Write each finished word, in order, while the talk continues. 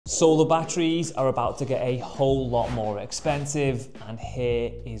Solar batteries are about to get a whole lot more expensive, and here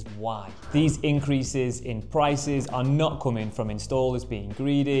is why. These increases in prices are not coming from installers being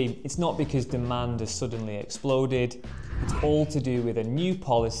greedy. It's not because demand has suddenly exploded. It's all to do with a new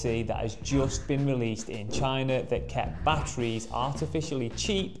policy that has just been released in China that kept batteries artificially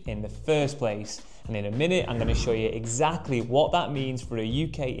cheap in the first place. And in a minute, I'm going to show you exactly what that means for a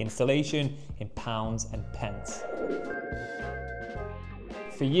UK installation in pounds and pence.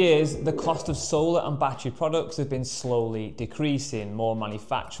 For years, the cost of solar and battery products have been slowly decreasing. More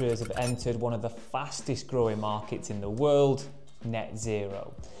manufacturers have entered one of the fastest growing markets in the world, net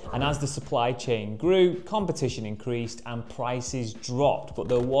zero. And as the supply chain grew, competition increased and prices dropped. But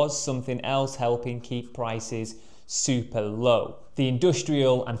there was something else helping keep prices super low: the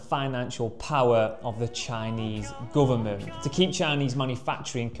industrial and financial power of the Chinese government. To keep Chinese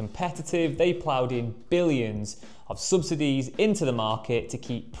manufacturing competitive, they ploughed in billions of subsidies into the market to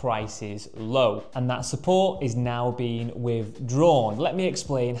keep prices low. And that support is now being withdrawn. Let me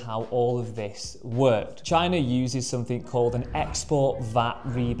explain how all of this worked. China uses something called an export VAT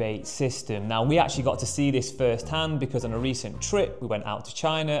rebate system. Now, we actually got to see this firsthand because on a recent trip, we went out to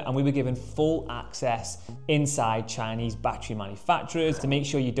China and we were given full access inside Chinese battery manufacturers. To make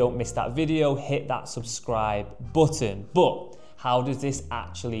sure you don't miss that video, hit that subscribe button. But how does this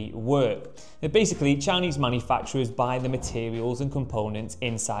actually work? Now, basically, Chinese manufacturers buy the materials and components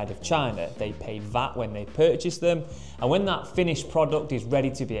inside of China. They pay VAT when they purchase them, and when that finished product is ready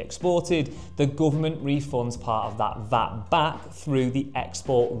to be exported, the government refunds part of that VAT back through the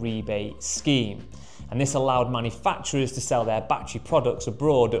export rebate scheme. And this allowed manufacturers to sell their battery products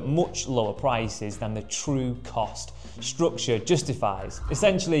abroad at much lower prices than the true cost structure justifies.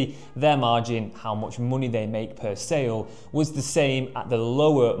 Essentially, their margin, how much money they make per sale, was the same at the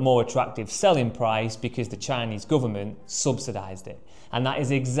lower, more attractive selling price because the Chinese government subsidized it. And that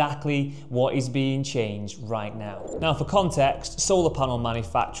is exactly what is being changed right now. Now, for context, solar panel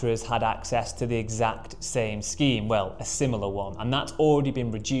manufacturers had access to the exact same scheme, well, a similar one, and that's already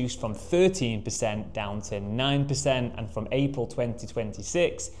been reduced from 13% down to 9%, and from April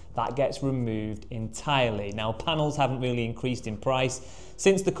 2026, that gets removed entirely. Now, panels haven't really increased in price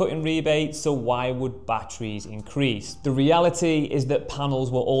since the cut in rebates, so why would batteries increase? The reality is that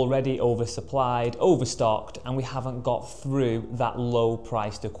panels were already oversupplied, overstocked, and we haven't got through that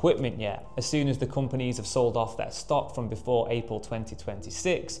low-priced equipment yet. As soon as the companies have sold off their stock from before April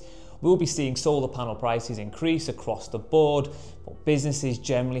 2026, we'll be seeing solar panel prices increase across the board, but businesses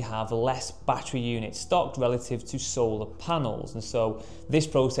generally have less battery units stocked relative to solar panels, and so this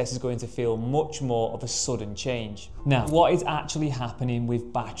process is going to feel much more of a sudden change. Now, what is actually happening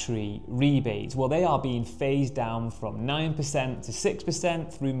with battery rebates? Well, they are being phased down from 9% to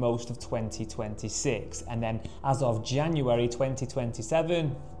 6% through most of 2026, and then as of January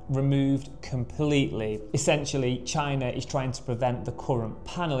 2027, removed completely. Essentially, China is trying to prevent the current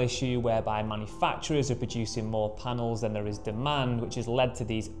panel issue whereby manufacturers are producing more panels than there is demand, which has led to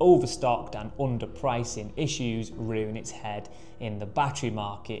these overstocked and underpricing issues rearing its head in the battery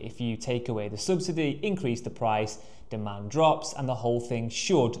market. If you take away the subsidy, increase the price, demand drops, and the whole thing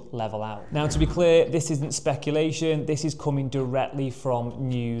should level out. Now, to be clear, this isn't speculation, this is coming directly from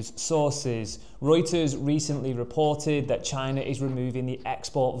news sources. Reuters recently reported that China is removing the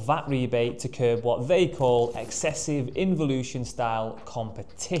export VAT rebate to curb what they call excessive involution-style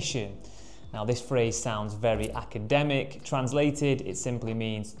competition. Now, this phrase sounds very academic. Translated, it simply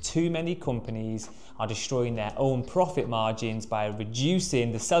means too many companies are destroying their own profit margins by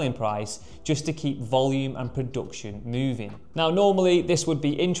reducing the selling price just to keep volume and production moving. Now, normally this would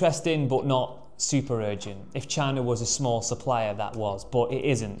be interesting, but not super urgent. If China was a small supplier, that was, but it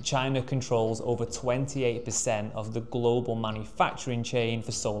isn't. China controls over 28% of the global manufacturing chain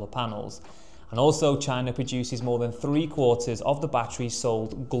for solar panels. And also, China produces more than 3/4 of the batteries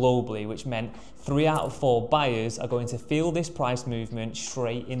sold globally, which meant 3 out of 4 buyers are going to feel this price movement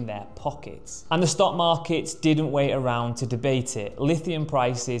straight in their pockets. And the stock markets didn't wait around to debate it. Lithium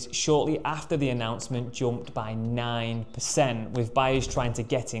prices shortly after the announcement jumped by 9%, with buyers trying to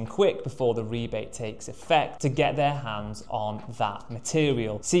get in quick before the rebate takes effect to get their hands on that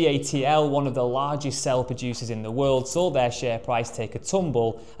material. CATL, one of the largest cell producers in the world, saw their share price take a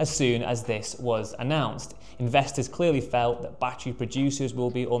tumble as soon as this was announced. Investors clearly felt that battery producers will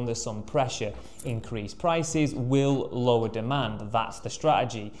be under some pressure. Increased prices will lower demand. That's the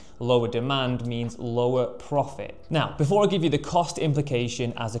strategy. Lower demand means lower profit. Now, before I give you the cost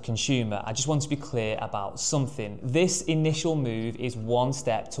implication as a consumer, I just want to be clear about something. This initial move is one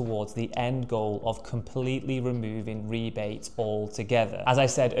step towards the end goal of completely removing rebates altogether. As I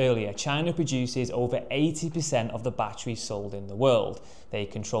said earlier, China produces over 80% of the batteries sold in the world. They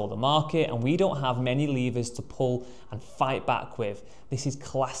control the market, and we don't have many levers to pull and fight back with. This is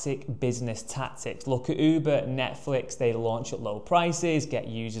classic business tactics. Look at Uber, Netflix, they launch at low prices, get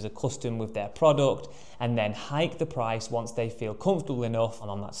users accustomed with their product, and then hike the price once they feel comfortable enough. And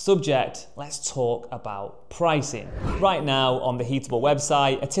on that subject, let's talk about pricing. Right now on the Heatable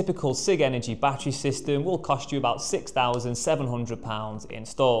website, a typical sigenergy battery system will cost you about £6,700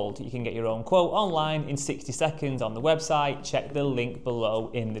 installed. You can get your own quote online in 60 seconds on the website. Check the link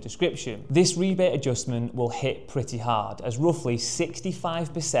below in the description. This rebate adjustment will hit pretty hard, as roughly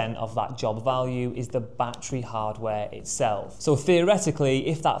 65% of that job value is the battery hardware itself. So theoretically,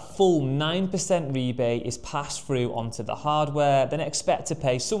 if that full 9% rebate is passed through onto the hardware, then expect to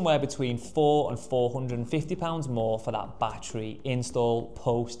pay somewhere between £400 and £450 more for that battery install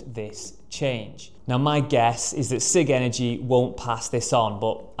post this change. Now, my guess is that sigenergy won't pass this on,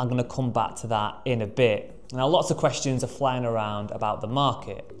 but I'm going to come back to that in a bit. Now, lots of questions are flying around about the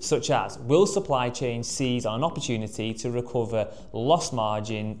market, such as, will supply chains seize on an opportunity to recover lost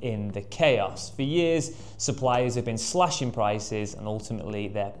margin in the chaos? For years, suppliers have been slashing prices and ultimately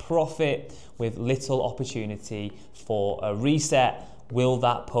their profit with little opportunity for a reset. Will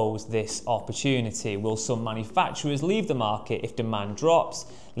that pose this opportunity? Will some manufacturers leave the market if demand drops,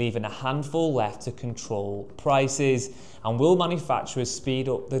 leaving a handful left to control prices? And will manufacturers speed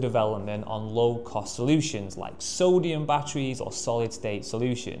up the development on low-cost solutions like sodium batteries or solid-state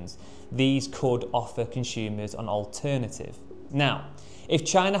solutions? These could offer consumers an alternative. Now, if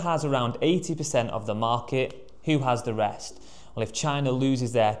China has around 80% of the market, who has the rest? Well, if China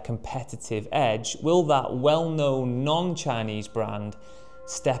loses their competitive edge, will that well-known non-Chinese brand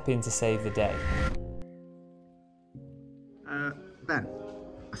step in to save the day? Ben,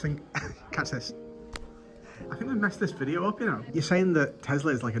 I think, catch this. I think we messed this video up, you know. You're saying that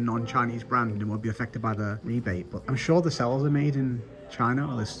Tesla is like a non-Chinese brand and won't be affected by the rebate, but I'm sure the cells are made in China,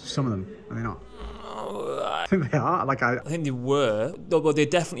 or there's some of them, are they not? I think they are. I think they were. Well, they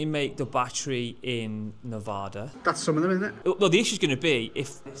definitely make the battery in Nevada. That's some of them, isn't it? No, the issue's going to be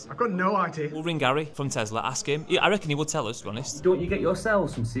if... I've got no idea. We'll ring Gary from Tesla, ask him. I reckon he will tell us, to be honest. Don't you get your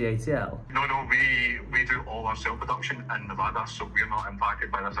cells from CATL? No, we do all our cell production in Nevada, so we're not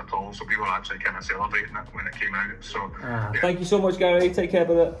impacted by this at all. So we were actually kind of celebrating it when it came out. So yeah. Thank you so much, Gary. Take care,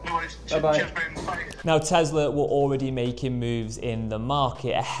 brother. No worries. Bye-bye. Cheers, Ben. Bye. Now, Tesla were already making moves in the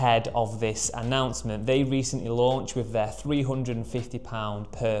market ahead of this announcement. They recently launched with their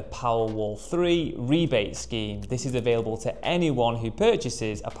 £350 per Powerwall 3 rebate scheme. This is available to anyone who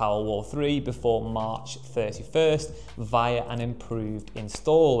purchases a Powerwall 3 before March 31st via an improved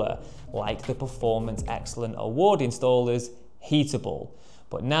installer, like the Performance Excellent Award installers, Heatable.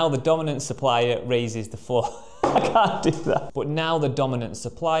 But now the dominant supplier raises the floor. I can't do that. But now the dominant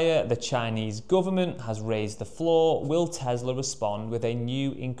supplier, the Chinese government, has raised the floor. Will Tesla respond with a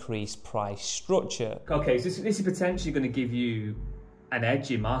new increased price structure? Okay, so this is potentially going to give you an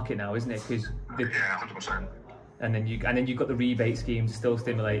edgy market now, isn't it? Because Yeah, 100%. and then you've got the rebate scheme to still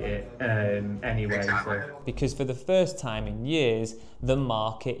stimulate it anyway. Exactly. So. Because for the first time in years, the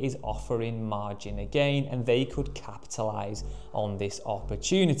market is offering margin again, and they could capitalize on this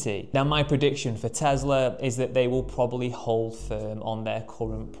opportunity. Now, my prediction for Tesla is that they will probably hold firm on their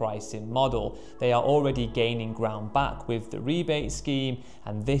current pricing model. They are already gaining ground back with the rebate scheme,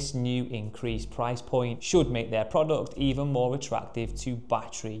 and this new increased price point should make their product even more attractive to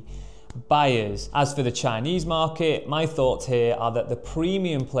battery buyers. As for the Chinese market, my thoughts here are that the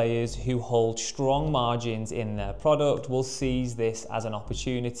premium players who hold strong margins in their product will seize this as an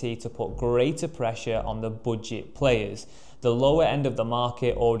opportunity to put greater pressure on the budget players. The lower end of the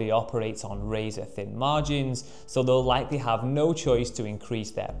market already operates on razor-thin margins, so they'll likely have no choice to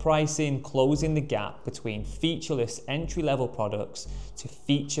increase their pricing, closing the gap between featureless entry-level products to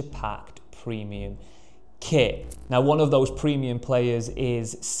feature-packed premium kit. Now, one of those premium players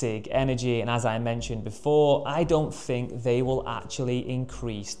is sigenergy, and as I mentioned before, I don't think they will actually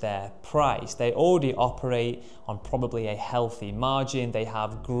increase their price. They already operate on probably a healthy margin. They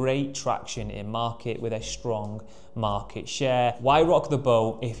have great traction in market with a strong market share. Why rock the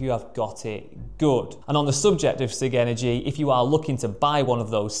boat if you have got it good? And on the subject of sigenergy, if you are looking to buy one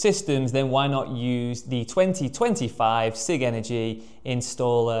of those systems, then why not use the 2025 sigenergy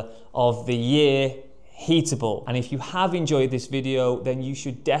installer of the year, Heatable. And if you have enjoyed this video, then you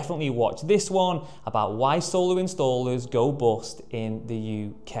should definitely watch this one about why solar installers go bust in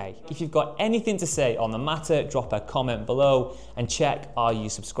the UK. If you've got anything to say on the matter, drop a comment below and check, are you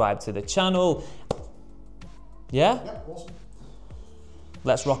subscribed to the channel? Yeah? Yep, awesome.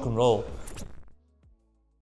 Let's rock and roll.